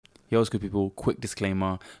Yo, what's good, people? Quick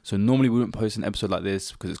disclaimer. So normally we wouldn't post an episode like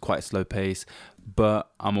this because it's quite a slow pace, but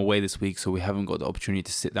I'm away this week, so we haven't got the opportunity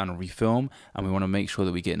to sit down and refilm, and we want to make sure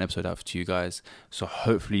that we get an episode out to you guys. So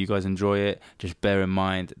hopefully you guys enjoy it. Just bear in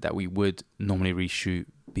mind that we would normally reshoot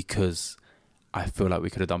because I feel like we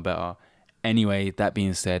could have done better. Anyway, that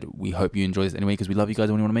being said, we hope you enjoy this anyway because we love you guys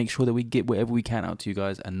and we want to make sure that we get whatever we can out to you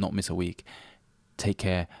guys and not miss a week. Take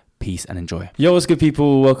care, peace, and enjoy. Yo, what's good,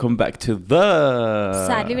 people? Welcome back to the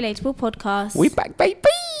Sadly Relatable podcast. We back, baby!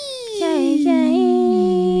 Yay,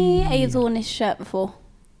 yay. Have you worn this shirt before?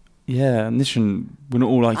 Yeah, Nishan, we're not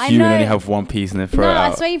all like you and only have one piece and then throw it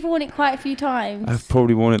out. I swear you've worn it quite a few times. I've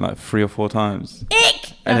probably worn it like 3 or 4 times.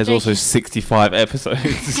 Ick! And there's also 65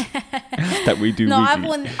 episodes that we do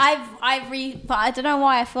weekly. But I don't know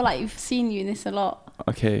why I feel like you've seen you in this a lot.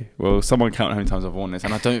 Okay, well, someone count how many times I've worn this,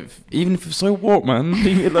 and I don't, even if it's so what, man,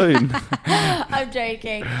 leave me alone. I'm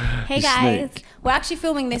joking. Hey guys, we're actually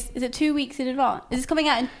filming this. Is it 2 weeks in advance? Is this coming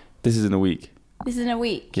out in? This is in a week. This is in a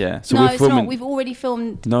week. Yeah. So no, we're filming. It's not. We've already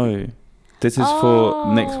filmed. No, this is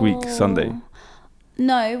for next week, Sunday.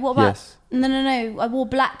 No, what about? Yes. No. I wore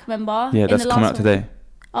black, remember? Yeah, that's coming out today.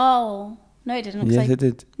 Oh, no, it didn't. Yes, it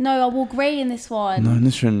did. No, I wore grey in this one. No,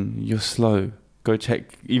 Nishan, you're slow. Go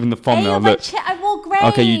check even the thumbnail. Look. I wore grey.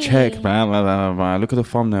 Okay, you check. Look at the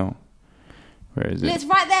thumbnail. Where is it? Look, it's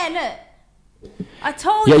right there. Look. I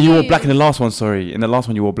told you. Yeah, you wore black in the last one. Sorry, in the last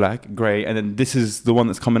one you wore black, grey, and then this is the one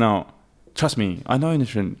that's coming out. Trust me, I know,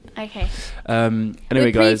 Nishan. Okay. Anyway,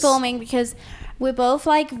 we're guys. pre-filming because we're both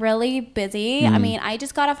like really busy. I mean, I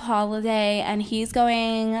just got off holiday and he's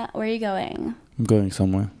going. Where are you going? I'm going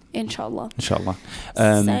somewhere. Inshallah.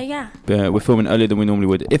 So yeah. We're filming earlier than we normally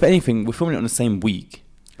would. If anything, we're filming it on the same week.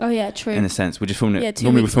 Oh yeah, true. In a sense, we're just filming it. Yeah, 2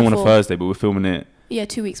 normally we weeks film on a before. Thursday, but we're filming it. Yeah,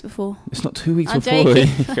 2 weeks before. It's not 2 weeks I'm before.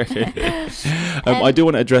 joking. I do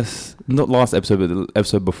want to address not last episode, but the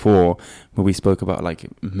episode before where we spoke about like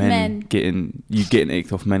men. getting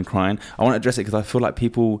icked off men crying. I want to address it because I feel like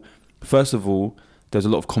people. First of all, there's a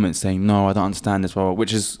lot of comments saying, no, I don't understand this,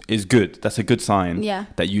 which is good. That's a good sign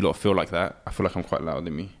that you lot feel like that. I feel like I'm quite loud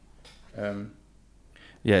in me.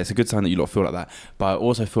 Yeah, it's a good sign that you lot feel like that. But I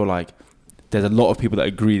also feel like there's a lot of people that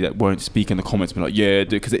agree that won't speak in the comments, but like, yeah,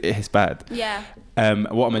 because it's bad. Yeah.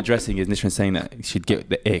 What I'm addressing is Nishan saying that she'd get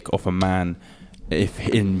the ick off a man if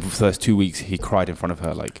in the first 2 weeks he cried in front of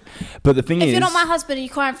her, like. But the thing is, if you're not my husband and you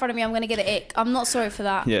cry in front of me, I'm gonna get an ick. I'm not sorry for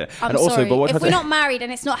that. Yeah, I'm and also, sorry. but if we're not married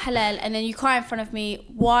and it's not halal, and then you cry in front of me,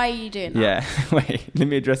 why are you doing that? Yeah, wait, let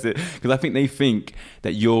me address it because I think they think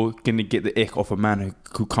that you're gonna get the ick off a man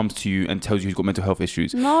who comes to you and tells you he's got mental health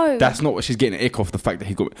issues. No, that's not what she's getting. The ick off the fact that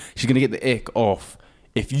she's gonna get the ick off.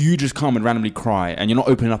 If you just come and randomly cry and you're not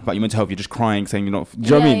opening up about your mental health, you're just crying, saying you're not. Do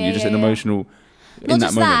you know what I mean? You're just an emotional. Not in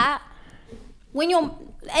just that moment. that. When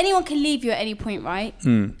anyone can leave you at any point, right?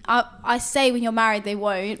 I say when you're married they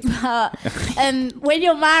won't, but when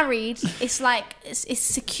you're married, it's like it's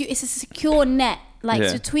secure. It's a secure net. Like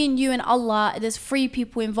it's between you and Allah, there's 3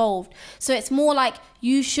 people involved. So it's more like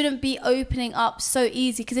you shouldn't be opening up so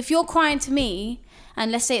easy. Because if you're crying to me, and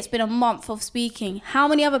let's say it's been a month of speaking, how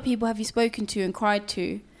many other people have you spoken to and cried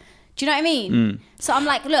to? Do you know what I mean? So I'm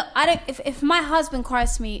like, look, I don't. If my husband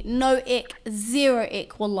cries to me, no ick, 0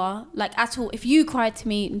 ick, wallah, like at all. If you cried to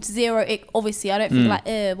me, 0 ick. Obviously, I don't feel like,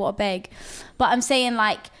 what a beg. But I'm saying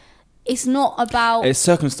like, it's not about. It's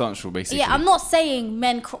circumstantial, basically. Yeah, I'm not saying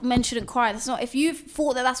men shouldn't cry. That's not. If you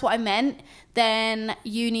thought that that's what I meant, then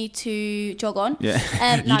you need to jog on.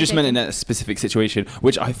 Yeah, you just meant in that specific situation,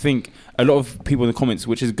 which I think a lot of people in the comments,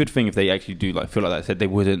 which is a good thing if they actually do like feel like that, said they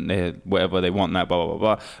wouldn't, whatever, they want that, blah blah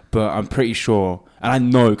blah blah. But I'm pretty sure, and I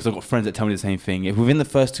know because I've got friends that tell me the same thing. If within the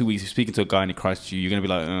first 2 weeks you're speaking to a guy and he cries to you, you're gonna be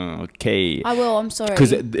like, oh, okay. I will. I'm sorry.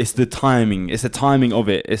 Because it's the timing. It's the timing of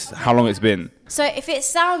it. It's how long it's been. So if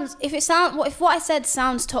what I said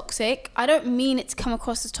sounds toxic, I don't mean it to come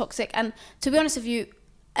across as toxic. And to be honest with you,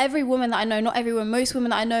 every woman that I know, not every woman, most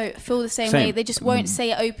women that I know feel the same way. They just won't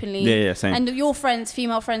say it openly. Yeah, same. And your friends,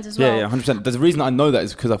 female friends as well. Yeah, 100%. There's a reason I know that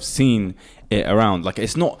is because I've seen it around. Like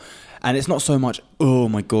it's not so much, oh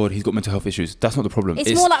my God, he's got mental health issues. That's not the problem.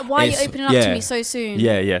 It's more like, why are you opening up to me so soon?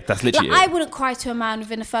 Yeah, that's literally like, I wouldn't cry to a man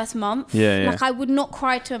within the first month. Yeah. Like I would not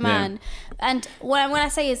cry to a man. And when I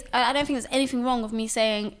say is, I don't think there's anything wrong with me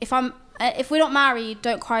saying, if we're not married,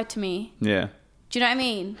 don't cry to me. Yeah. Do you know what I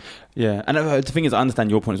mean? Yeah, and the thing is, I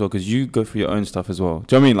understand your point as well because you go through your own stuff as well.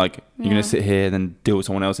 Do you know what I mean? Like, you're going to sit here and then deal with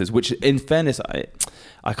someone else's, which in fairness,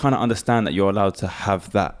 I kind of understand that you're allowed to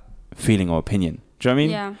have that feeling or opinion. Do you know what I mean?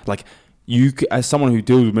 Yeah. Like, you, as someone who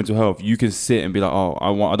deals with mental health, you can sit and be like, oh,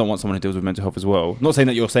 I don't want someone who deals with mental health as well. Not saying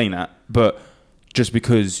that you're saying that, but just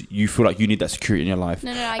because you feel like you need that security in your life.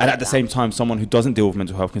 No, I and get at the that. same time, someone who doesn't deal with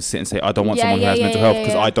mental health can sit and say, I don't want someone who has mental health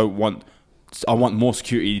because I want more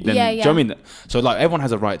security than. Do you know what I mean? So like everyone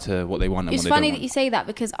has a right to what they want. And it's what they funny don't that you say that,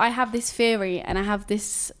 because I have this theory and I have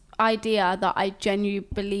this idea that I genuinely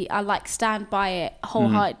believe, I like stand by it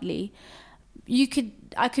wholeheartedly.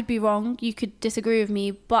 I could be wrong, you could disagree with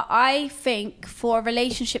me, but I think for a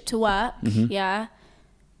relationship to work,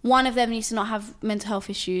 one of them needs to not have mental health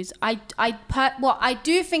issues. I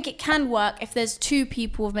do think it can work if there's two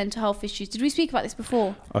people with mental health issues. Did we speak about this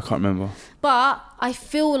before? I can't remember. But I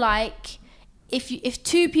feel like if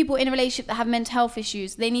two people in a relationship that have mental health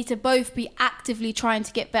issues, they need to both be actively trying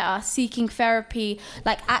to get better, seeking therapy,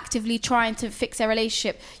 like actively trying to fix their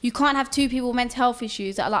relationship. You can't have two people with mental health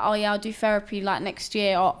issues that are like, oh yeah, I'll do therapy like next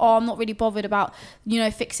year, or oh, I'm not really bothered about,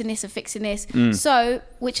 fixing this or fixing this. So,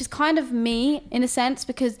 which is kind of me in a sense,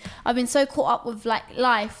 because I've been so caught up with like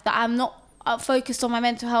life that I'm not focused on my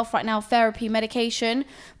mental health right now, therapy, medication.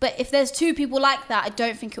 But if there's two people like that, I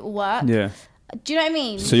don't think it will work. Yeah. Do you know what I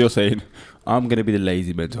mean? So you're saying, I'm going to be the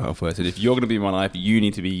lazy mental health person. If you're going to be in my life, you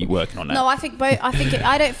need to be working on that. No, I think both.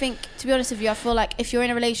 I don't think, to be honest with you, I feel like if you're in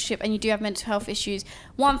a relationship and you do have mental health issues,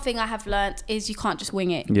 one thing I have learnt is you can't just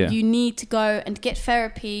wing it. Yeah. You need to go and get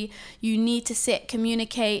therapy. You need to sit,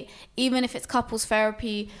 communicate, even if it's couples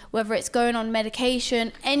therapy, whether it's going on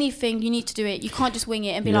medication, anything, you need to do it. You can't just wing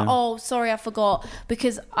it and be like, oh, sorry, I forgot.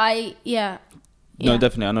 Because No,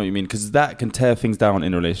 definitely, I know what you mean, because that can tear things down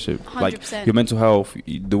in a relationship. 100%. Like your mental health,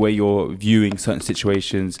 the way you're viewing certain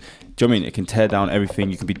situations. Do you know what I mean? It can tear down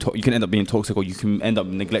everything. You can you can end up being toxic, or you can end up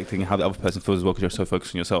neglecting how the other person feels as well because you're so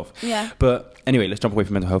focused on yourself. Yeah. But anyway, let's jump away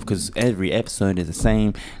from mental health because every episode is the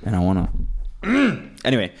same, and I wanna.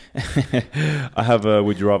 Anyway, I have a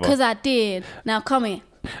would you rather. Because I did. Now come here.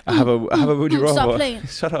 I have a would you rather. Stop playing.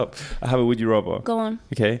 Shut up. I have a would you rather. Go on.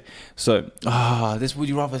 Okay. So, this would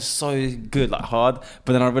you rather is so good, like hard,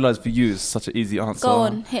 but then I realized for you it's such an easy answer. Go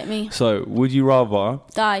on, hit me. So, would you rather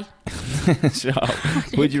Die. Shut up.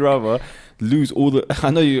 Would you rather lose all the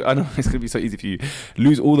I know it's going to be so easy for you.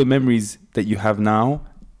 Lose all the memories that you have now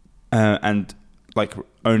and like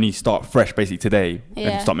only start fresh basically today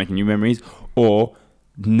and start making new memories, or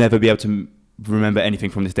never be able to remember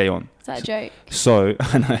anything from this day on. Is that a joke? So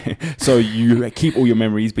I know. So you keep all your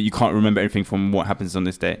memories, but you can't remember anything from what happens on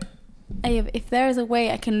this day. Hey, if there is a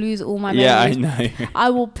way I can lose all my Yeah, memories, I know. I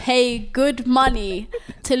will pay good money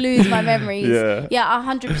to lose my memories. Yeah, I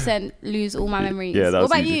 100% lose all my memories. Yeah, what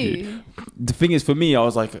about you? The thing is, for me, I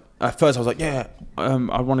was like, at first I was like,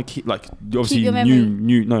 I want to keep like obviously keep your memory.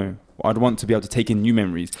 new. No, I'd want to be able to take in new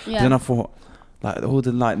memories. Yeah. But then I thought, like all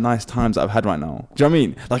the like nice times that I've had right now. Do you know what I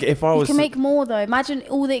mean? Like if I was, you can make more though. Imagine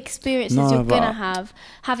all the experiences you're gonna have,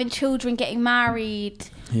 having children, getting married,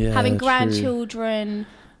 having grandchildren,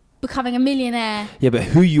 becoming a millionaire. Yeah, but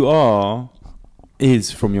who you are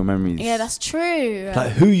is from your memories. Yeah, that's true.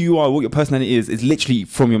 Like who you are, what your personality is literally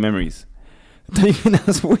from your memories. Don't you think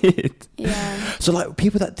that's weird? Yeah. So like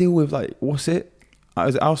people that deal with like what's it?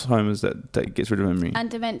 Is it Alzheimer's that gets rid of memory? And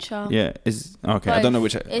dementia. Yeah, is okay. Both. I don't know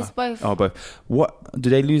which. It's both. Oh, both. What do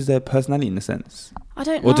they lose their personality in a sense? I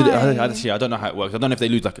don't know. Or I don't know how it works. I don't know if they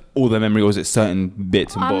lose like all their memory or is it certain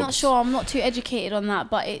bits and bobs. I'm not sure. I'm not too educated on that,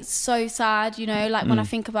 but it's so sad, like when I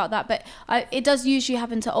think about that. But it does usually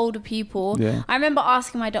happen to older people. Yeah. I remember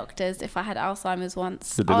asking my doctors if I had Alzheimer's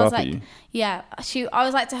once. Did they laugh at you? Yeah. I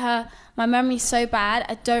was like to her, my memory's so bad,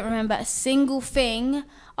 I don't remember a single thing.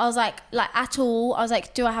 I was like at all. I was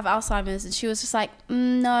like, do I have Alzheimer's? And she was just like,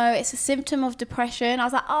 no, it's a symptom of depression. I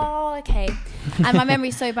was like, oh, okay. And my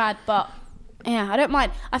memory's so bad, but yeah, I don't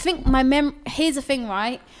mind. I think here's the thing,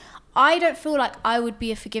 right? I don't feel like I would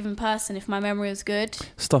be a forgiving person if my memory was good.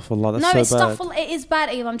 Astaghfirullah, that's no, so it's bad. It is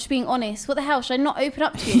bad, Eve. I'm just being honest. What the hell? Should I not open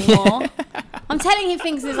up to you anymore? I'm telling you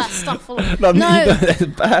things is like Astaghfirullah. No, that's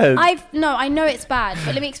bad. I know it's bad,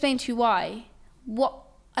 but let me explain to you why.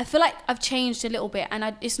 I feel like I've changed a little bit,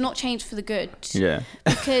 and it's not changed for the good. Yeah.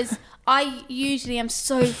 Because I usually am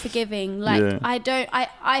so forgiving. Like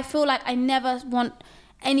I feel like I never want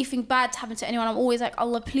anything bad to happen to anyone. I'm always like,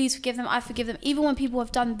 Allah, please forgive them. I forgive them, even when people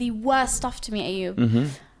have done the worst stuff to me at you. Mm-hmm.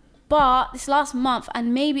 But this last month,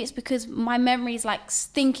 and maybe it's because my memory is like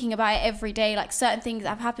thinking about it every day, like certain things that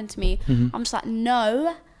have happened to me. Mm-hmm. I'm just like,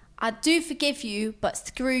 no, I do forgive you, but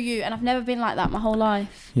screw you. And I've never been like that my whole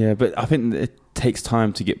life. Yeah, but I think it takes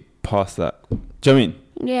time to get past that. Do you know what I mean?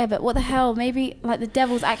 Yeah, but what the hell? Maybe like the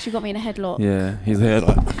devil's actually got me in a headlock. Yeah, he's there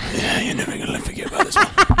like, you're never going to forget about this one.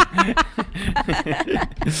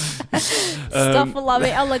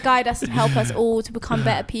 May Allah guide us and help us all to become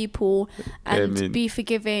better people and be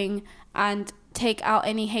forgiving and take out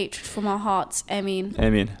any hatred from our hearts.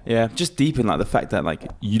 Amen. Yeah, just deepen like the fact that like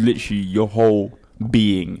you literally your whole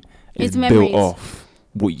being is It's memories. built off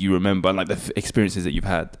what you remember and like the experiences that you've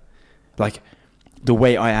had. Like the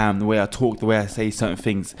way I am, the way I talk, the way I say certain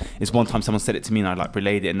things. Is one time someone said it to me and I like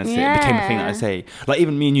relayed it and that's it became a thing that I say. Like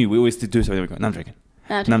even me and you, we always do something. We go, no, I'm joking.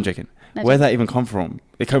 No, I'm joking. Where did that even come from?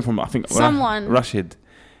 It came from I think someone. Rashid,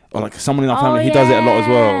 or like someone in our family. He does it a lot as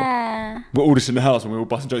well. We're all just in the house and we're all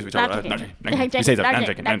busting jokes with each other. No, you say that.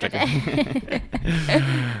 I'm joking.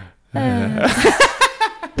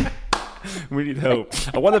 We need help.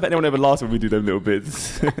 I wonder if anyone ever laughs when we do them little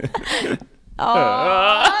bits.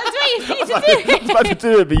 Oh, that's what you need to do. I was about to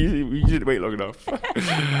do it, but you didn't wait long enough.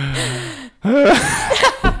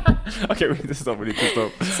 Okay, we need to stop.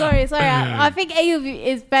 Sorry. I think Ayub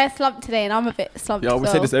is bare slumped today, and I'm a bit slumped. Yeah, we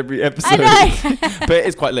say this every episode. I know. But it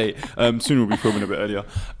is quite late. Soon we'll be filming a bit earlier.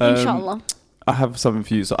 Inshallah. I have something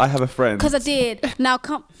for you. So I have a friend. Because I did. Now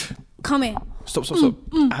come here. Stop.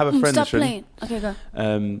 I have a friend. Stop playing. Okay, go.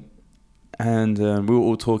 And we were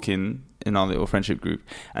all talking in our little friendship group,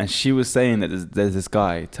 and she was saying that there's this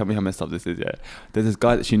guy. Tell me how messed up this is. Yeah, there's this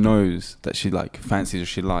guy that she knows that she like fancies or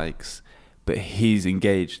she likes, but he's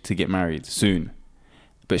engaged to get married soon.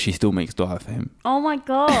 But she still makes dua for him. Oh my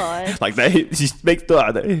god! Like she makes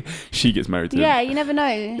dua that she gets married to him. Yeah, you never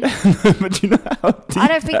know. But you know how deep I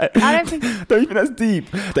don't think. Don't you think that's deep?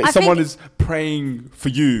 That someone is praying for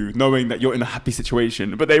you, knowing that you're in a happy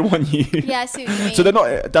situation, but they want you. Yeah, I see what you mean. So they're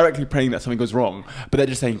not directly praying that something goes wrong, but they're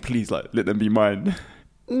just saying, please, like, let them be mine.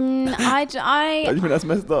 I Don't you think that's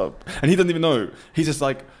messed up? And he doesn't even know. He's just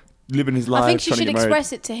like living his life. I think she should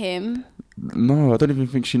express it to him. No, I don't even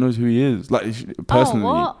think she knows who he is. Like personally.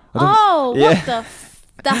 What the?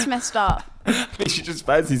 That's messed up. I think she just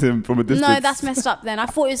fancies him from a distance. No, that's messed up then. I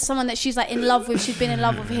thought it was someone that she's like in love with. She's been in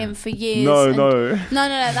love with him for years. No.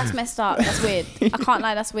 That's messed up. That's weird. I can't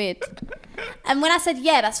lie, that's weird. And when I said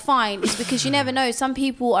that's fine, it's because you never know. Some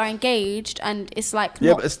people are engaged and it's like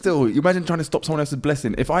but still, you imagine trying to stop someone else's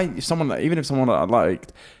blessing. If someone that I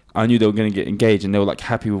liked, I knew they were going to get engaged and they were like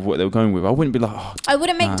happy with what they were going with, I wouldn't be like, I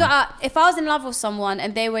wouldn't make dua. If I was in love with someone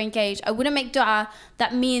and they were engaged, I wouldn't make dua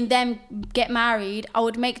that me and them get married. I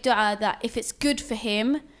would make dua that if it's good for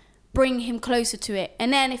him, bring him closer to it.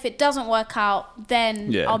 And then if it doesn't work out,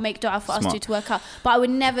 then I'll make dua for us two to work out. But I would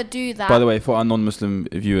never do that. By the way, for our non-Muslim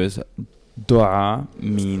viewers, dua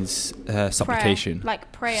means supplication. Prayer,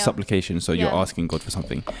 like prayer. Supplication, so you're asking God for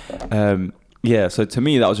something. Yeah, so to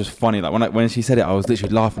me that was just funny. Like when she said it, I was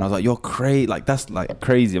literally laughing. I was like, "You're crazy! Like that's like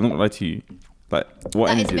crazy." I'm not gonna lie to you. Like what?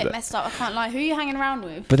 That is a bit messed up. I can't lie. Who are you hanging around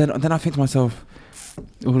with? But then I think to myself,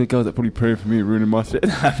 all the girls that probably praying for me are ruining my shit.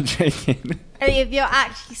 I'm joking. You're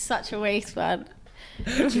actually such a waste, man.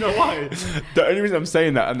 Do you know why? The only reason I'm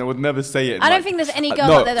saying that, and I would never say it. I don't think there's any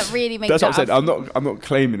girl out there that really makes. That's what I'm saying. I'm not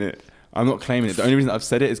claiming it. The only reason I've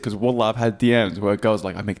said it is because wallah, I've had DMs where girls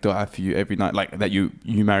like, I make dua for you every night, like that you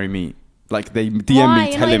marry me. Like they DM me telling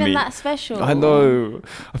me. You're not even that special. I know.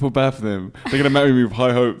 I feel bad for them. They're gonna marry me with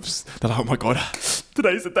high hopes. They're like, oh my god,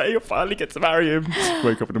 today's the day you'll finally get to marry him.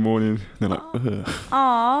 Wake up in the morning. They're like, ugh.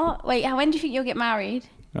 Aw, wait. When do you think you'll get married?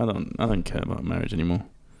 I don't care about marriage anymore.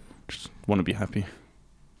 Just want to be happy.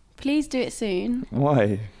 Please do it soon.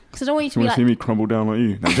 Why? Because I don't want you to be like. See me crumble down like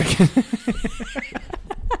you. No, I'm joking.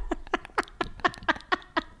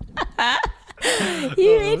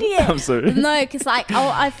 You idiot. I'm sorry. No, because like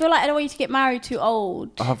I feel like I don't want you to get married too old.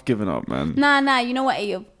 I've given up, man. Nah. You know what?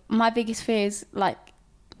 My biggest fear is like,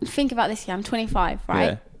 think about this. I'm 25, right?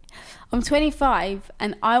 Yeah. I'm 25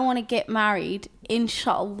 and I want to get married,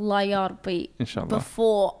 inshallah ya Rabbi,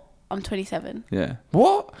 before I'm 27. Yeah.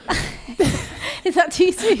 What? Is that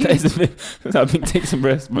too soon? I think take some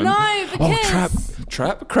rest, man. No, because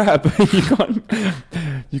crap.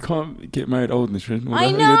 You can't get married old, Nishrin.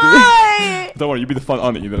 I know. Don't worry, you'll be the fun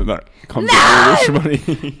aunt. You know that. Come get all this money.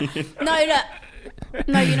 No, look.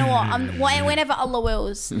 No, you know what? Whenever Allah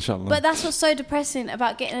wills. Inshallah. But that's what's so depressing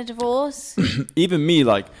about getting a divorce. Even me,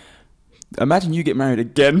 like, imagine you get married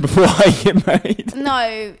again before I get married.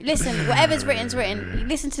 No, listen. Whatever's written's written.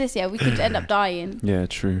 Listen to this. Yeah, we could end up dying. Yeah,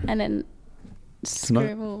 true. And then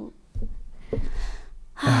screw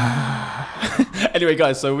Anyway,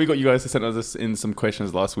 guys, so we got you guys to send us in some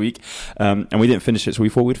questions last week, and we didn't finish it, so we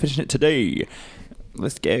thought we'd finish it today.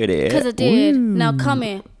 Let's get it. Because I did. Ooh. Now come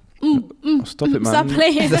here. Stop it, man. Stop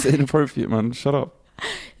playing. That's inappropriate, man. Shut up.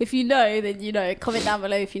 If you know, then you know. Comment down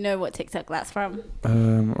below if you know what TikTok that's from.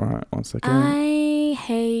 Alright, 1 second. I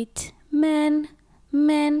hate men.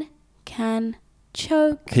 Men can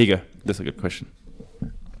choke. Here you go. That's a good question.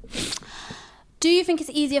 Do you think it's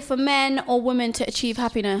easier for men or women to achieve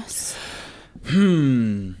happiness?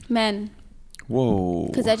 Men. Whoa.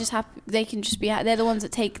 Because they're just happy. They can just be. They're the ones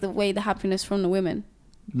that take away the happiness from the women.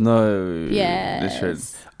 No.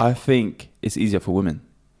 Yes. I think it's easier for women.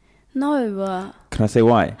 No. Can I say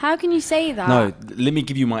why? How can you say that? No. Let me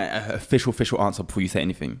give you my official answer before you say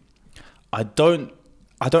anything. I don't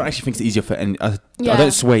actually think it's easier for any. I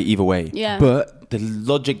don't sway either way. Yeah. But the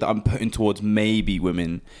logic that I'm putting towards maybe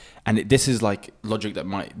women, and this is like logic that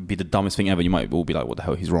might be the dumbest thing ever. You might all be like, "What the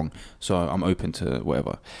hell? He's wrong." So I'm open to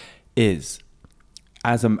whatever. Is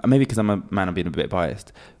maybe because I'm a man, I'm being a bit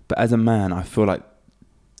biased. But as a man, I feel like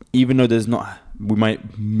even though we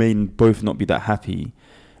may both not be that happy.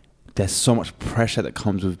 There's so much pressure that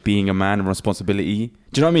comes with being a man and responsibility.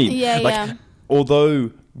 Do you know what I mean? Yeah, like, yeah.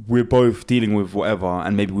 Although we're both dealing with whatever,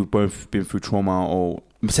 and maybe we've both been through trauma, or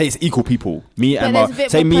say it's equal people. Me and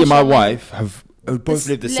my wife have both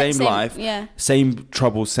lived the same life, same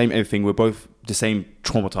troubles, same everything. We're both the same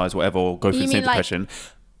traumatized, whatever, or go through the same depression.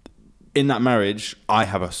 In that marriage, I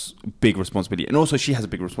have a big responsibility, and also she has a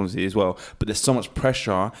big responsibility as well. But there's so much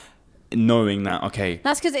pressure. Knowing that, okay,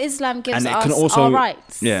 that's because Islam gives us our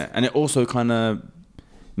rights. Yeah, and it also kind of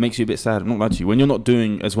makes you a bit sad. I'm not lying to you. When you're not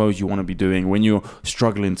doing as well as you want to be doing, when you're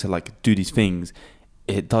struggling to like do these things,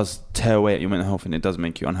 it does tear away at your mental health, and it does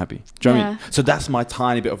make you unhappy. Do you know what I mean? So that's my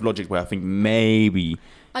tiny bit of logic where I think maybe.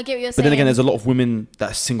 I get what you're saying. But then again, there's a lot of women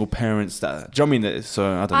that are single parents. Do you know what I mean? So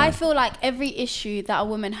I don't know. I feel like every issue that a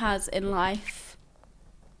woman has in life,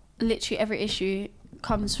 literally every issue,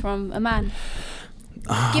 comes from a man.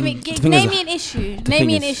 Name me an issue. Name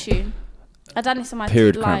me an issue. I done this on my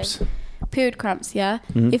period cramps. Period cramps, yeah.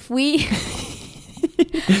 Mm-hmm. If we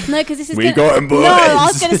no, because this is got them, boys. No, I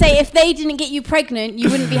was gonna say if they didn't get you pregnant, you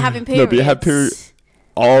wouldn't be having periods. No, but you had period.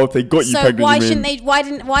 Oh, if they got you pregnant. So why shouldn't they? Why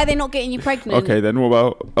are they not getting you pregnant? Okay, then what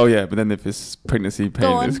about? Oh yeah, but then if it's pregnancy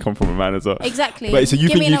pain, it's come from a man as well. Exactly. Wait, so you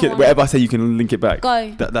think you can? Whatever I say, you can link it back.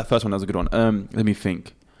 Go. That first one, that was a good one. Let me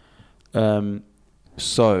think.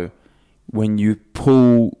 So. When you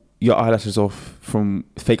pull your eyelashes off from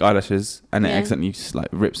fake eyelashes and it accidentally just like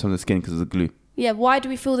rips some of the skin because of the glue. Yeah, why do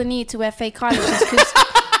we feel the need to wear fake eyelashes?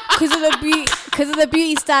 Because of the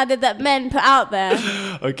beauty standard that men put out there.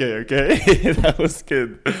 Okay, that was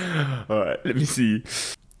good. All right, let me see.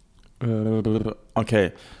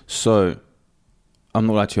 Okay, so I'm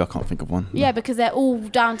not lying to you, I can't think of one. Yeah, because they're all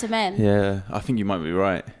down to men. Yeah, I think you might be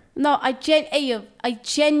right. No, I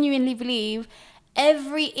genuinely believe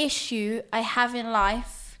every issue I have in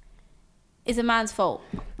life is a man's fault.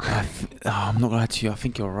 I'm not gonna lie to you. I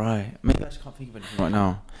think you're right. Maybe I just can't think of anything right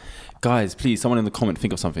now. Guys, please, someone in the comment,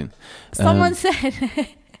 think of something. Someone said...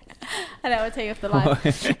 I know, I'll tell you off the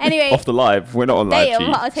live. Anyway. Off the live? We're not on live,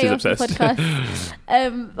 I'll tell you off the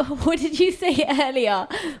podcast. What did you say earlier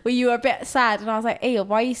where you were a bit sad? And I was like, Ayo,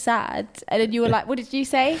 why are you sad? And then you were like, what did you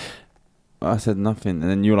say? I said nothing. And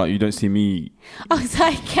then you were like, you don't see me... I was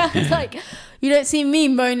like... You don't see me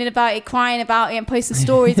moaning about it, crying about it, and posting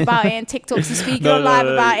stories about it, and TikToks and speaking on live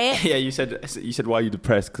about it. Yeah, you said why are you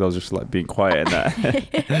depressed? Because I was just like being quiet and that.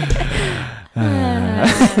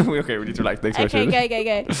 Okay, we need to relax. Next question.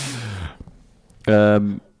 Okay,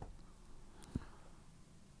 go.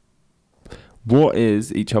 What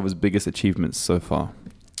is each other's biggest achievements so far?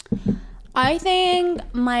 I think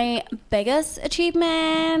my biggest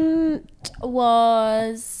achievement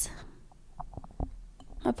was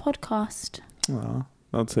my podcast. Oh,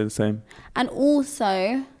 I'd say the same. And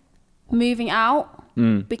also moving out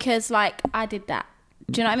because like I did that.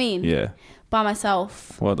 Do you know what I mean? Yeah. By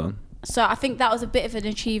myself. Well done. So I think that was a bit of an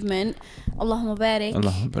achievement. Allahumma barik.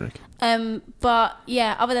 Allahumma barik. But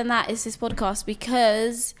yeah, other than that, it's this podcast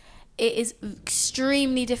because it is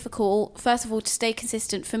extremely difficult. First of all, to stay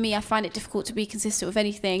consistent. For me, I find it difficult to be consistent with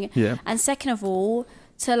anything. Yeah. And second of all,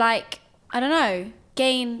 to like, I don't know,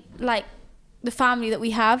 gain like the family that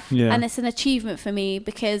we have. Yeah. And it's an achievement for me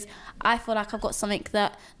because I feel like I've got something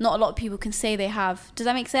that not a lot of people can say they have. Does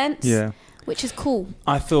that make sense? Yeah. Which is cool.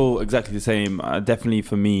 I feel exactly the same. Definitely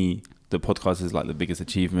for me, the podcast is like the biggest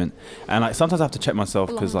achievement. And like sometimes I have to check myself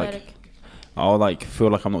because like I'll like feel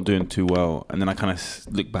like I'm not doing too well, and then I kind of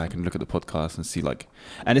look back and look at the podcast and see like,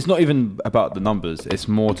 and it's not even about the numbers. It's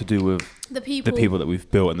more to do with the people that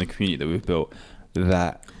we've built and the community that we've built.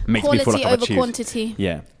 That makes me feel like I've achieved. Quantity.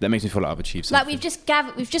 Yeah, that makes me feel like I've achieved something. Like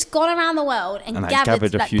we've just gone around the world and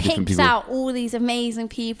gathered a few different people, out all these amazing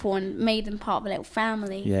people and made them part of a little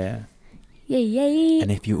family. Yeah. Yay.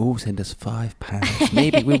 And if you all send us £5,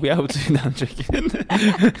 maybe we'll be able to. No, I'm joking.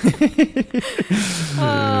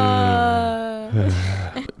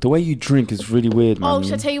 The way you drink is really weird, man. Oh,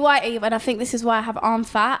 should I tell you why, Eve? And I think this is why I have arm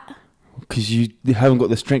fat. Because you haven't got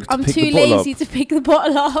the strength to pick the bottle up. I'm too lazy to pick the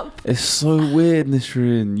bottle up. It's so weird,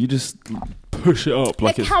 Nisrin. You just push it up.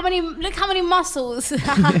 Like look how many muscles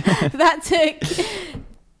that took.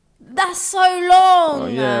 That's so long. Oh,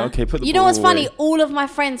 yeah, okay. Put the you know what's bottle away. funny? All of my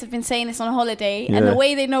friends have been saying this on holiday, and the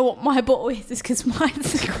way they know what my bottle is because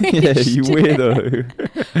mine's squished. Yeah, you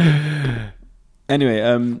weirdo.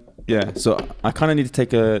 Anyway, yeah. So I kind of need to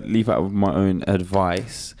take a leaf out of my own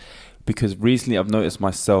advice because recently I've noticed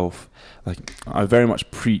myself, like I very much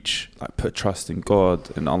preach, like put trust in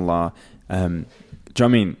God and Allah. Do you know what I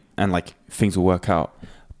mean? And like things will work out.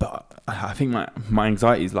 But I think my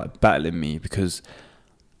anxiety is like battling me because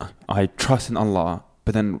I trust in Allah,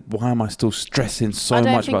 but then why am I still stressing so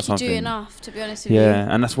much about something? I don't think you do enough, to be honest with you. Yeah,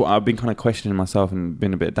 and that's what I've been kind of questioning myself and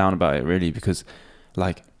been a bit down about it, really, because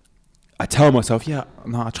like I tell myself, yeah,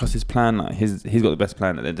 no, I trust his plan. Like, he's got the best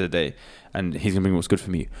plan at the end of the day, and he's gonna bring what's good for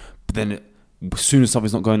me. But then as soon as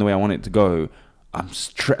something's not going the way I want it to go, I'm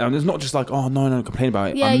stressed. And it's not just like, oh no, complain about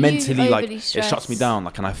it. Yeah, I'm mentally like stress. It shuts me down,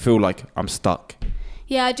 like, and I feel like I'm stuck.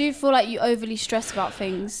 Yeah, I do feel like you overly stress about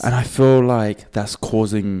things. And I feel like that's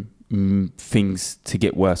causing things to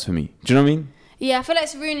get worse for me. Do you know what I mean? Yeah, I feel like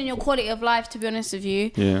it's ruining your quality of life, to be honest with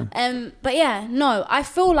you. Yeah. But yeah, no, I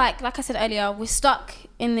feel like I said earlier, we're stuck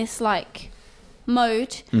in this like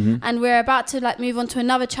mode, and we're about to like move on to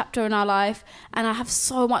another chapter in our life, and I have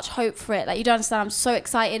so much hope for it. Like, you don't understand, I'm so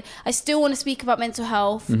excited. I still want to speak about mental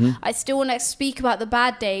health. I still want to speak about the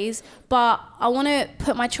bad days, but I want to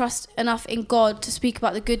put my trust enough in God to speak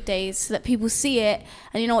about the good days so that people see it.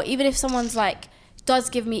 And you know, even if someone's like does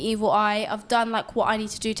give me evil eye, I've done like what I need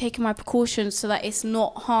to do, taking my precautions so that it's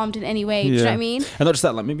not harmed in any way. Do you know what I mean? And not just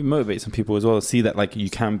that, like maybe motivate some people as well, see that like you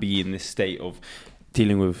can be in this state of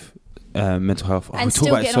dealing with mental health. And we talk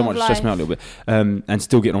about it so much, it stressed me out a little bit. And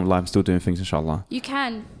still getting on with life and still doing things, inshallah. You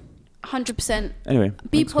can, 100%. Anyway,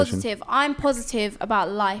 be positive. I'm positive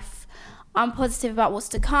about life. I'm positive about what's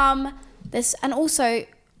to come. And also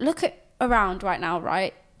look around right now,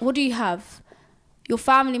 right? What do you have? Your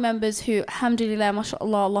family members who, alhamdulillah,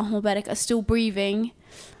 mashallah, Allahumma barik, are still breathing.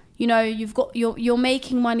 You know, you're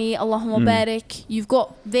making money, Allahumma barik. You've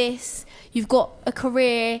got this. You've got a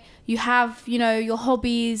career. You have, you know, your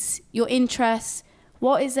hobbies, your interests.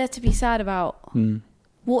 What is there to be sad about?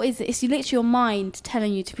 What is it? It's literally your mind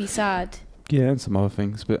telling you to be sad. Yeah, and some other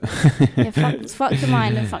things, but yeah, fuck the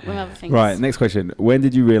mind and fuck them other things. Right, next question. When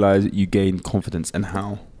did you realise you gained confidence and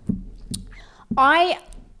how? I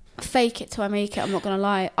fake it till I make it, I'm not gonna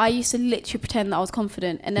lie. I used to literally pretend that I was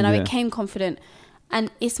confident, and then I became confident.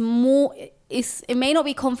 And it may not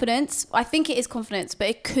be confidence. I think it is confidence, but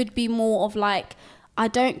it could be more of like, I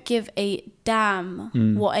don't give a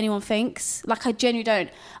damn what anyone thinks. Like, I genuinely don't.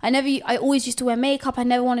 I always used to wear makeup. I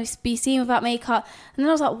never want to be seen without makeup. And then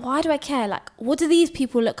I was like, why do I care? Like, what do these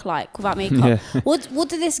people look like without makeup? What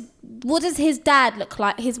does his dad look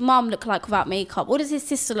like? His mum look like without makeup? What does his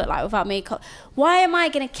sister look like without makeup? Why am I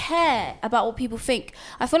going to care about what people think?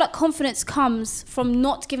 I feel like confidence comes from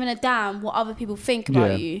not giving a damn what other people think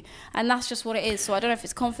about you. And that's just what it is. So I don't know if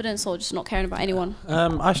it's confidence or just not caring about anyone.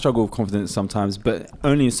 I struggle with confidence sometimes, but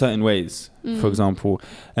only in certain ways, for example.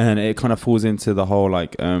 And it kind of falls into the whole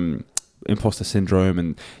like imposter syndrome.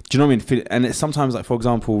 And do you know what I mean? And it's sometimes, like, for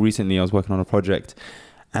example, recently I was working on a project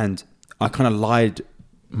and I kind of lied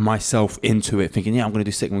myself into it, thinking, I'm going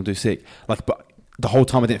to do sick. Like, but the whole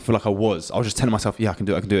time I didn't feel like I was just telling myself, I can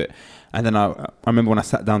do it. And then I remember when I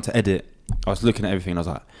sat down to edit, I was looking at everything and I was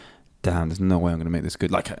like, damn, there's no way I'm going to make this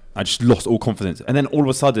good. Like, I just lost all confidence. And then all of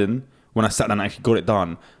a sudden, when I sat down and actually got it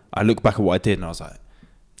done, I looked back at what I did and I was like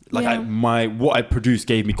what I produced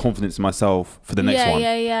gave me confidence in myself for the next one.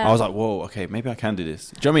 I was like, whoa, okay, maybe I can do this.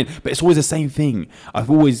 Do you know what I mean? But it's always the same thing.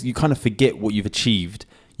 You kind of forget what you've achieved.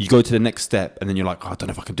 You go to the next step and then you're like, I don't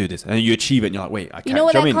know if I can do this. And then you achieve it and you're like, wait, I can't. You know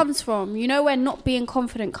where that comes from? You know where not being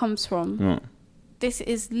confident comes from? Yeah. This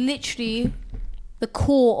is literally the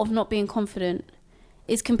core of not being confident.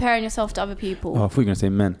 Is comparing yourself to other people. Oh, I thought you were going to say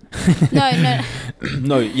men. No.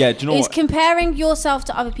 No, yeah, do you know it's what? Comparing yourself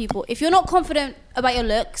to other people. If you're not confident about your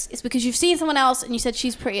looks, it's because you've seen someone else and you said,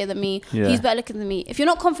 she's prettier than me, he's better looking than me. If you're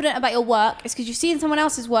not confident about your work, it's because you've seen someone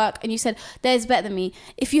else's work and you said, there's better than me.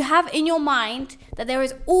 If you have in your mind that there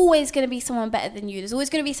is always going to be someone better than you, there's always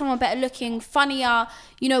going to be someone better looking, funnier,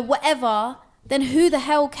 you know, whatever, then who the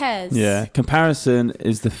hell cares? Yeah, comparison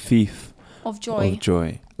is the thief of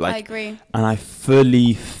joy. Like, I agree. And I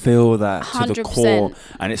fully feel that 100%. to the core.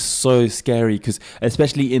 And it's so scary because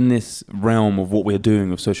especially in this realm of what we're doing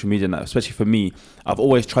with social media now, especially for me, I've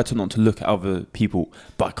always tried to not to look at other people,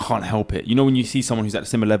 but I can't help it. You know, when you see someone who's at a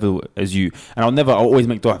similar level as you, and I'll always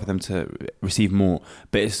make dua for them to receive more,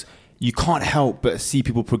 but you can't help but see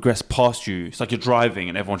people progress past you. It's like you're driving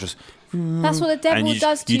and everyone just... That's what the devil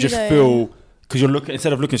does to you, You just though. feel because you're looking,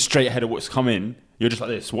 instead of looking straight ahead of what's coming, you're just like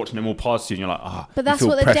this, watching them all pass you, and you're like, But that's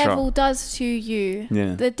what the devil does to you.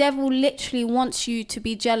 Yeah. The devil literally wants you to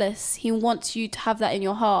be jealous. He wants you to have that in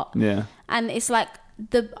your heart. Yeah. And it's like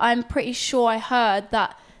I'm pretty sure I heard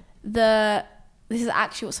that this is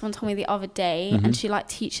actually what someone told me the other day, and she like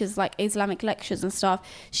teaches like Islamic lectures and stuff.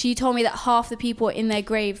 She told me that half the people are in their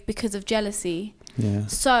grave because of jealousy. Yeah.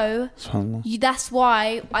 So that's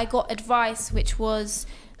why I got advice, which was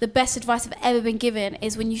the best advice I've ever been given,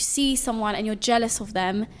 is when you see someone and you're jealous of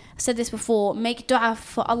them, I said this before, make dua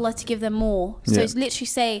for Allah to give them more. So it's literally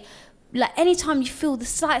say, like, anytime you feel the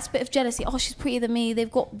slightest bit of jealousy, oh, she's prettier than me, they've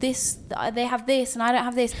got this, they have this, and I don't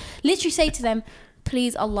have this. Literally say to them,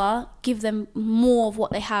 please Allah, give them more of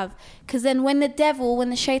what they have. Because then when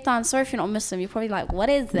the shaitan, sorry if you're not Muslim, you're probably like, what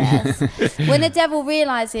is this? When the devil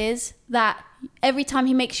realizes that every time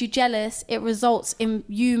he makes you jealous, it results in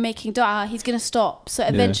you making dua, he's going to stop. So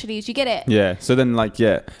eventually, do you get it? Yeah. So then, like,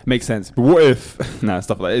 makes sense. But what if,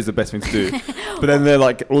 stuff like that is the best thing to do. But then they're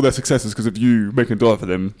like, all their successes because of you making dua for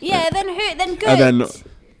them. Yeah, then good. And then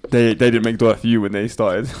they didn't make dua for you when they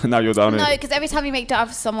started. Now you're down. No, because every time you make dua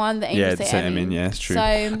for someone, the angels say amin. Yeah, it's true. So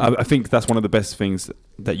I think that's one of the best things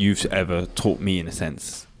that you've ever taught me, in a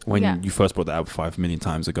sense, when you first brought that up 5 million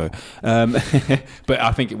times ago. But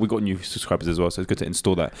I think we got new subscribers as well, so it's good to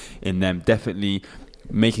install that in them. Definitely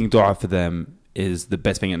making dua for them is the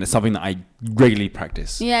best thing, and it's something that I regularly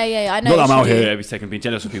practice. Yeah, I know. Not that I'm out here every second being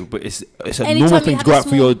jealous of people, but it's a Anytime normal thing to go out for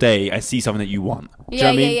small... your day and see something that you want. Do you know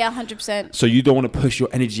what I mean? 100%. So you don't want to push your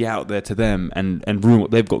energy out there to them and ruin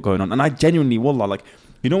what they've got going on. And I genuinely, wallah, like,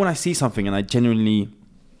 when I see something and I genuinely,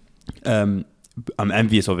 I'm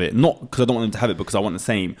envious of it. Not because I don't want them to have it, because I want the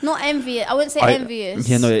same. Not envious. I wouldn't say envious.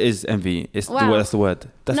 Yeah, no, it is envy. That's the word.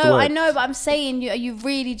 That's the word. I know, but I'm saying, are you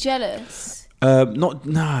really jealous? I know what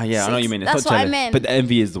you mean. It's that's not what jealous, I meant. but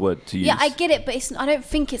envy is the word to use. Yeah, I get it, but I don't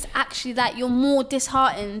think it's actually that. You're more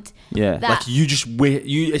disheartened. Yeah, like you just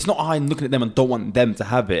it's not I'm looking at them and don't want them to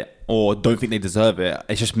have it or don't think they deserve it.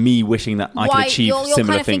 It's just me wishing that I can achieve you're similar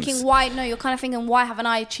kind of things. You're kind of thinking, why haven't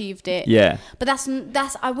I achieved it? Yeah. But that's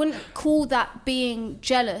I wouldn't call that being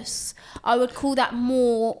jealous. I would call that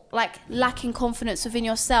more like lacking confidence within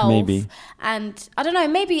yourself. Maybe. And I don't know,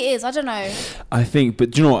 maybe it is. I don't know. I think,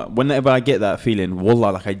 but do you know what? Whenever I get that feeling,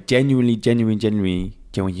 wallah, like I genuinely make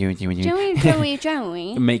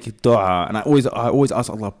dua, and I always ask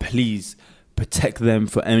Allah, please protect them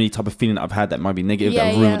for any type of feeling that I've had that might be negative,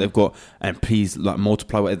 that ruin what they've got, and please like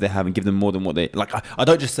multiply whatever they have and give them more than what they like. I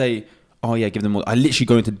don't just say, oh yeah, give them more. I literally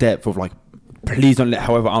go into depth of like, please don't let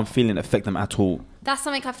however I'm feeling affect them at all. That's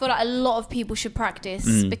something I feel like a lot of people should practice,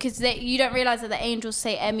 because you don't realize that the angels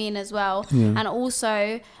say Amin as well. And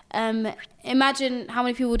also imagine how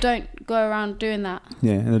many people don't go around doing that.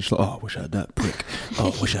 Yeah, and they're just like, oh, I wish I had that prick.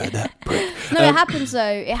 Oh, I wish I had that prick. No, it happens though.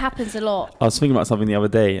 It happens a lot. I was thinking about something the other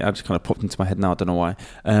day. I just kind of popped into my head now. I don't know why.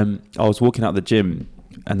 I was walking out the gym,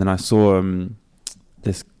 and then I saw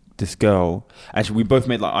this girl. Actually, we both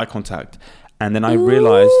made like eye contact, and then I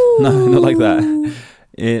realized, no, not like that.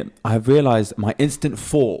 I realized my instant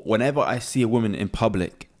thought whenever I see a woman in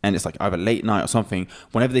public and it's like either late night or something,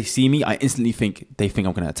 whenever they see me, I instantly think they think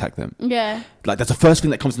I'm going to attack them. Yeah. Like that's the first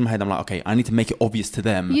thing that comes into my head. I'm like, okay, I need to make it obvious to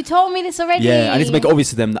them. You told me this already. Yeah, I need to make it obvious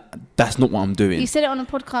to them that that's not what I'm doing. You said it on a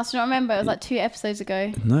podcast. I don't remember. It was like 2 episodes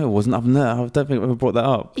ago. No, it wasn't. I don't think I've ever brought that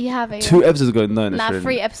up. You have it. 2 episodes ago? No, nah,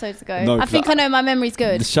 3 episodes ago. No, I think I know my memory's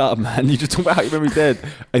good. Shut up, man. You just talk about how your memory's dead.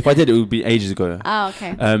 If I did, it would be ages ago. Oh,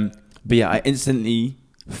 okay. But yeah, I instantly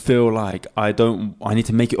feel like I need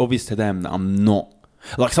to make it obvious to them that I'm not.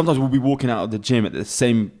 Like sometimes we'll be walking out of the gym at the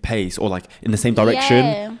same pace or like in the same direction,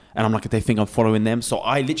 and I'm like, they think I'm following them, so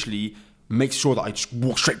I literally make sure that I just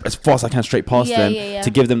walk as fast as I can straight past them to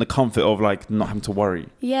give them the comfort of like not having to worry.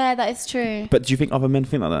 Yeah, that is true. But do you think other men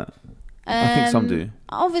think like that? I think some do.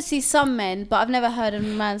 Obviously some men, but I've never heard a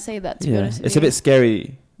man say that, to be honest with it's you. A bit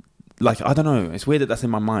scary. Like, I don't know. It's weird that that's in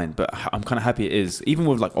my mind, but I'm kind of happy it is. Even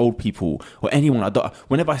with like old people or anyone,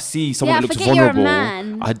 whenever I see someone that looks vulnerable,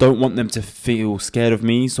 I don't want them to feel scared of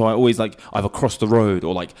me. So I always like either cross the road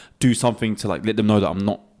or like do something to like let them know that I'm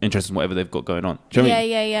not interested in whatever they've got going on. Do you know what I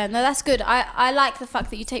mean? Yeah. No, that's good. I like the fact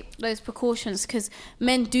that you take those precautions, because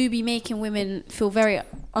men do be making women feel very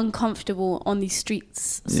uncomfortable on these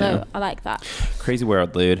streets. So I like that. Crazy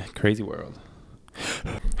world, dude. Crazy world.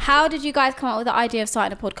 How did you guys come up with the idea of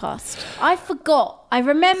starting a podcast? I forgot. I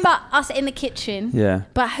remember us in the kitchen. Yeah.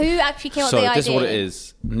 But who actually came up with the idea? So this is what it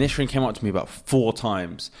is. Nishrin came up to me about 4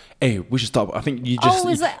 times. Hey, we should start. I think you just...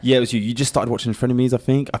 it was you. You just started watching Frenemies, I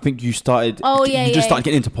think. I think you started... You just started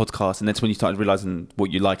getting into podcasts, and that's when you started realising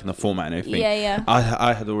what you like and the format and everything. Yeah.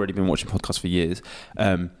 I had already been watching podcasts for years.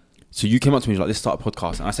 So you came up to me like, let's start a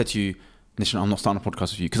podcast, and I said to you, Nishan, I'm not starting a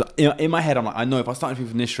podcast with you, because in my head I'm like, I know if I start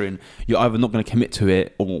with Nishan, you're either not going to commit to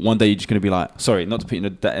it, or one day you're just going to be like, sorry, not to put you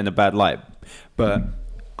in a bad light, but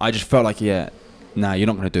I just felt like, nah, you're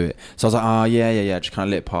not going to do it. So I was like, yeah, just kind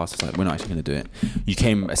of let it pass. It's like, we're not actually going to do it. You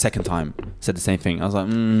came a second time, said the same thing. I was like,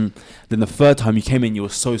 Then the third time you came in, you were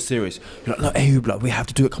so serious. You're like, no, Ayub, like, we have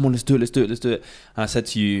to do it. Come on, let's do it. And I said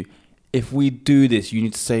to you, if we do this, you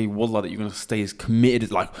need to say, wallah, that you're going to stay as committed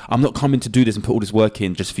as, like, I'm not coming to do this and put all this work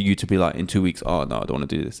in just for you to be like, in 2 weeks, oh, no, I don't want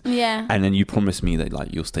to do this. Yeah. And then you promised me that,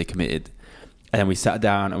 like, you'll stay committed. And then we sat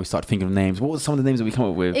down and we started thinking of names. What were some of the names that we come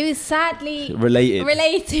up with? It was sadly related.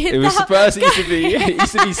 Related. It was first. It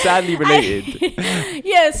used to be sadly related.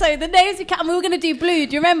 Yeah. So the names we were gonna do blue.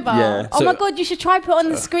 Do you remember? Yeah. Oh my god, you should try put on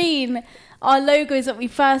the screen our logos that we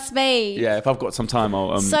first made. Yeah. If I've got some time,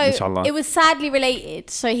 I'll so inshallah. it was sadly related.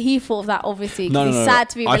 So he thought of that obviously because No. he's sad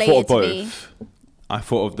to be related to me. I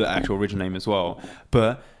thought of the actual original name as well,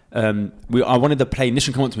 but. I wanted to play.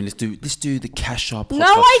 Nishan come on to me. Let's do the Cash Up podcast. No,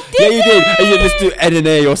 I didn't. Yeah, you did. And let's do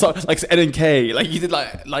NNA or something like NNK. Like you did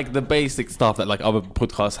like the basic stuff that like other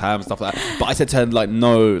podcasts have and stuff like that. But I said to her like,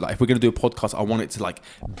 no, like if we're gonna do a podcast, I want it to like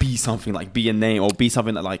be something, like be a name or be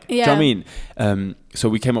something that like. Yeah. Do you know what I mean? So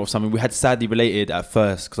we came up with something. We had sadly related at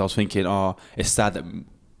first because I was thinking, it's sad that.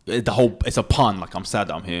 It's a pun, like I'm sad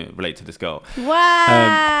that I'm here related to this girl.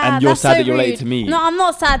 Wow. And you're sad that you're related to me. No, I'm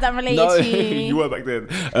not sad that I'm related to you. You were back then.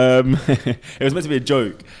 It was meant to be a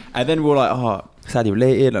joke. And then we were like, sadly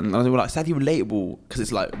related. And we were like, sadly relatable. Because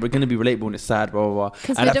it's like, we're going to be relatable and it's sad, blah, blah, blah.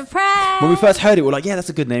 Because we're depressed. When we first heard it, we were like, yeah, that's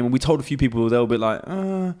a good name. And we told a few people, they were a bit like,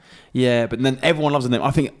 yeah. But then everyone loves the name.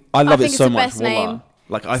 I love it so much. It's the best name.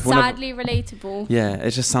 Like, sadly relatable. Yeah,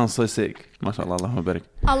 it just sounds so sick. MashaAllah, Allahumma barik.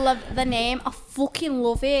 I love the name. I fucking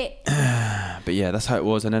love it. But yeah, that's how it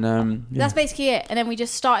was. And then that's basically it. And then we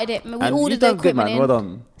just started it. We and ordered the equipment in. Well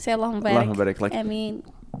done. Say Allahumma barik. Allahumma barik. Like, I mean,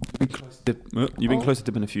 you've been close to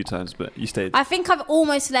dipping a few times, but you stayed. I think I've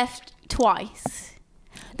almost left twice.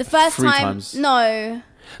 The first 3 time, times. no.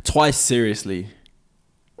 Twice, seriously.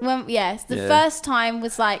 The first time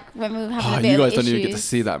was like when we were having a bit you guys of don't issues. even get to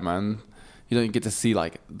see that, man. You don't get to see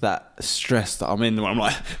like that stress that I'm in when I'm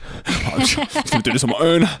like, I'm just gonna do this on my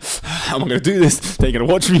own. How am I gonna do this? They're gonna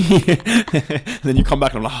watch me. Then you come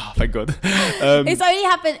back and I'm like, thank God. It's only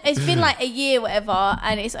happened. It's been like a year, whatever,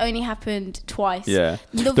 and it's only happened twice. Yeah.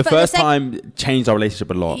 The first time changed our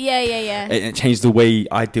relationship a lot. Yeah. It changed the way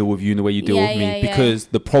I deal with you and the way you deal with me because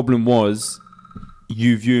the problem was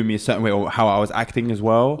you viewing me a certain way or how I was acting as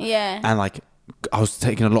well. Yeah. And like. I was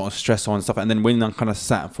taking a lot of stress on and stuff, and then when I kind of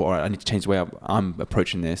sat and thought, all right, I need to change the way I'm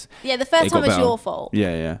approaching this. Yeah, the first time was your fault.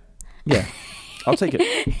 Yeah. I'll take it.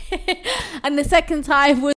 And the second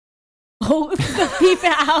time was beep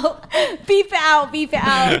it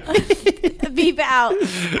out.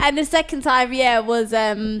 And the second time, was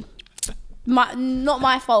not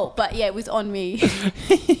my fault, but yeah, it was on me.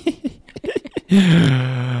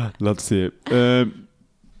 Love to see it.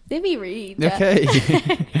 Did we read? Okay.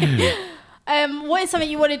 What is something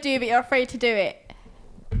you want to do but you're afraid to do it?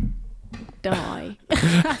 Die.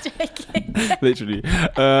 I'm joking. Literally.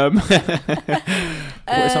 What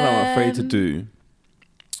is something I'm afraid to do?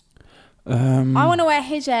 I want to wear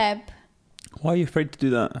hijab. Why are you afraid to do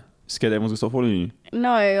that? Scared everyone's gonna stop following you?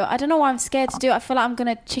 No, I don't know why I'm scared to do it. I feel like I'm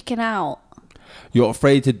gonna chicken out. You're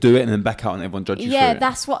afraid to do it and then back out and everyone judges you for it? Yeah,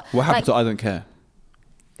 that's what. What happens to I don't care?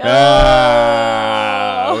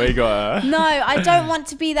 We got her. No, I don't want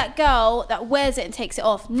to be that girl that wears it and takes it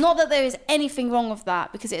off. Not that there is anything wrong with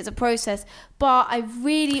that because it is a process. But I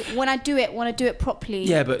really, when I do it, want to do it properly.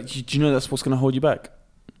 Yeah, but do you know that's what's going to hold you back?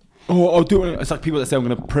 Oh, I'll do it. It's like people that say I'm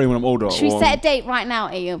going to pray when I'm older. Should we set a date right now,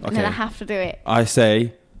 Ayub? And then I have to do it. I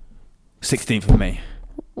say 16th of May.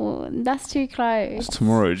 Oh, that's too close. It's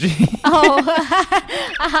tomorrow, G. Oh,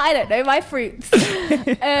 I don't know. My fruits.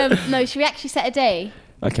 No, should we actually set a day?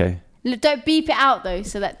 Okay. Don't beep it out though,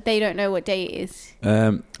 so that they don't know what day it is.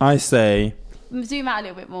 I say. Zoom out a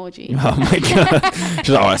little bit more, G. Oh my God. She's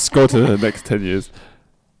like, alright, scroll to the next 10 years.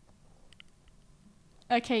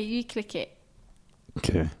 Okay, you click it.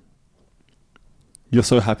 Okay. You're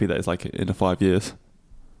so happy that it's like in 5 years.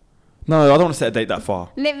 No, I don't want to set a date that far.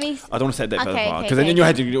 Let me. I don't want to set a date that far okay, because then in your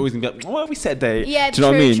head you're always gonna go, "Why don't we set a date?" Yeah, do you know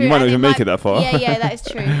what I mean? True. You might not And even make it that far. Yeah, that is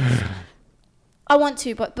true. I want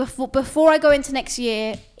to, but before I go into next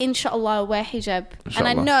year, inshallah, I'll wear hijab. Inshallah.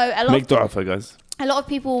 And I know a lot. Make dua for guys. A lot of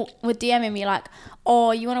people were DMing me like,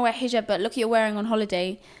 "Oh, you want to wear hijab, but look what you're wearing on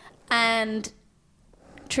holiday," and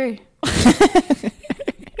true.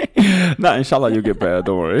 Nah, inshallah you'll get better.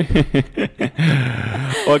 Don't worry.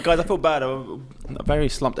 Well, guys, I feel bad. A very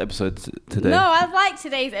slumped episode today. No, I like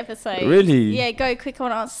today's episode. Really? Yeah, go quick. I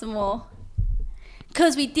want to answer some more.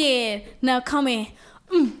 Because we did. Now come here.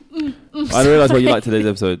 I didn't realise why you like today's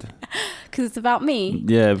episode. Because it's about me.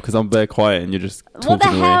 Yeah, because I'm very quiet and you're just talking What the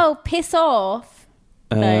away. hell? Piss off.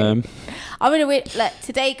 No. I'm gonna wait. Like,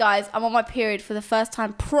 today, guys, I'm on my period for the first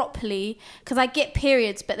time properly, because I get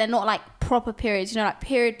periods, but they're not like proper periods. You know, like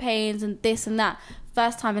period pains and this and that.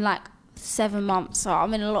 First time in like 7 months, so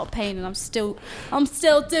I'm in a lot of pain, and I'm still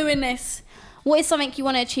doing this. What is something you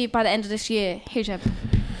want to achieve by the end of this year, Hijab?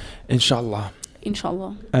 Inshallah.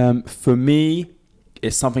 For me,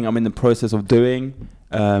 it's something I'm in the process of doing.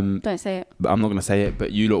 Don't say it. But I'm not gonna say it.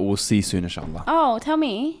 But you lot will see soon, inshallah. Oh, tell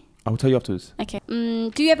me. I'll tell you afterwards. Okay.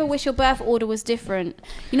 Do you ever wish your birth order was different?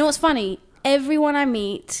 You know what's funny? Everyone I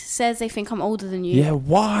meet says they think I'm older than you. Yeah,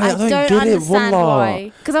 why? I don't get understand it.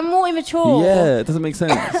 why. Because I'm more immature. Yeah, it doesn't make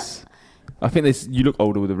sense. I think you look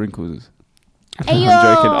older with the wrinkles. Ayo.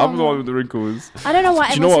 I'm joking. I'm the one with the wrinkles. I don't know why.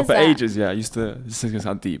 Do you know what? For that. ages, yeah, I used to. This is gonna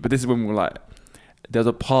sound deep, but this is when we were like, there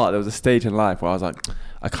was a stage in life where I was like,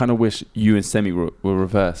 I kind of wish you and Semi were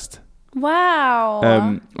reversed.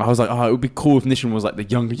 Wow. I was like, oh, it would be cool if Nishan was like the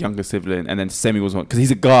younger sibling, and then Semi was one, because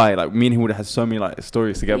he's a guy. Like me and him would have had so many like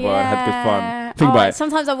stories together and had good fun. Think about it.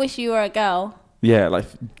 Sometimes I wish you were a girl. Yeah, like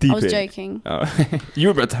deep. I was joking. You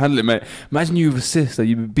were about to handle it, mate. Imagine you with a sister,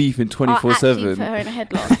 you'd be beefing 24/7. I'll actually put her in a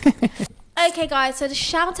headlock. Okay, guys, so the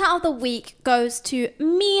shout out of the week goes to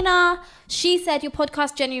Mina. She said, your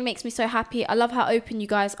podcast genuinely makes me so happy. I love how open you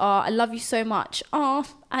guys are. I love you so much. Oh,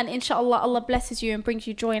 and inshallah, Allah blesses you and brings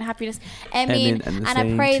you joy and happiness. Ameen. And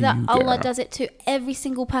I pray that Allah does it to every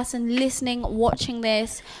single person listening, watching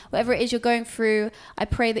this, whatever it is you're going through. I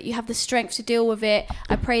pray that you have the strength to deal with it.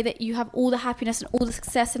 I pray that you have all the happiness and all the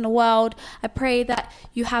success in the world. I pray that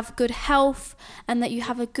you have good health and that you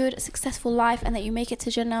have a good, successful life, and that you make it to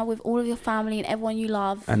Jannah with all of your family and everyone you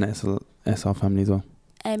love. And that's our family as well.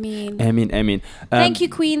 Ameen. Thank you,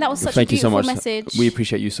 Queen. That was such a beautiful message. We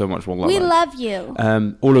appreciate you so much. Wallah. We love you.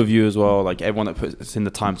 All of you as well. Like everyone that puts in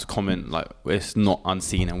the time to comment. Like it's not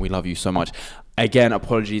unseen, and we love you so much. Again,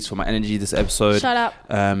 apologies for my energy this episode. Shut up.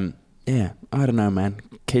 Yeah, I don't know, man.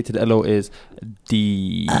 K to the L-O is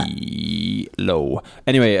D-low.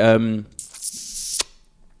 Anyway, I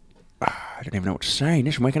don't even know what to say.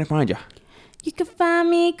 Nishan, where can I find you? You can find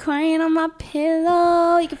me crying on my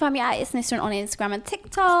pillow. You can find me at It's Nisran on Instagram and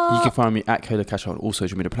TikTok. You can find me at Kayla Cash on all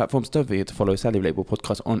social media platforms. Don't forget to follow Sadly Relatable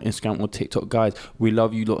Podcast on Instagram or TikTok, guys. We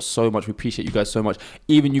love you lot so much. We appreciate you guys so much.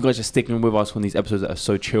 Even you guys are sticking with us on these episodes that are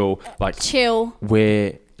so chill. Like chill.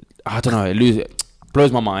 I don't know, it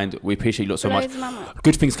blows my mind. We appreciate you lot so much.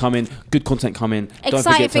 Good things coming, good content coming. Don't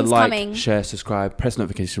forget to like, share, subscribe, press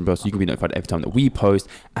notification bell so you can be notified every time that we post.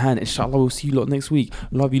 And inshallah, we'll see you lot next week.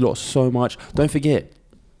 Love you lot so much. Don't forget,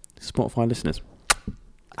 Spotify listeners,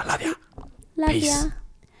 I love ya. Love Peace. ya.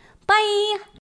 Bye.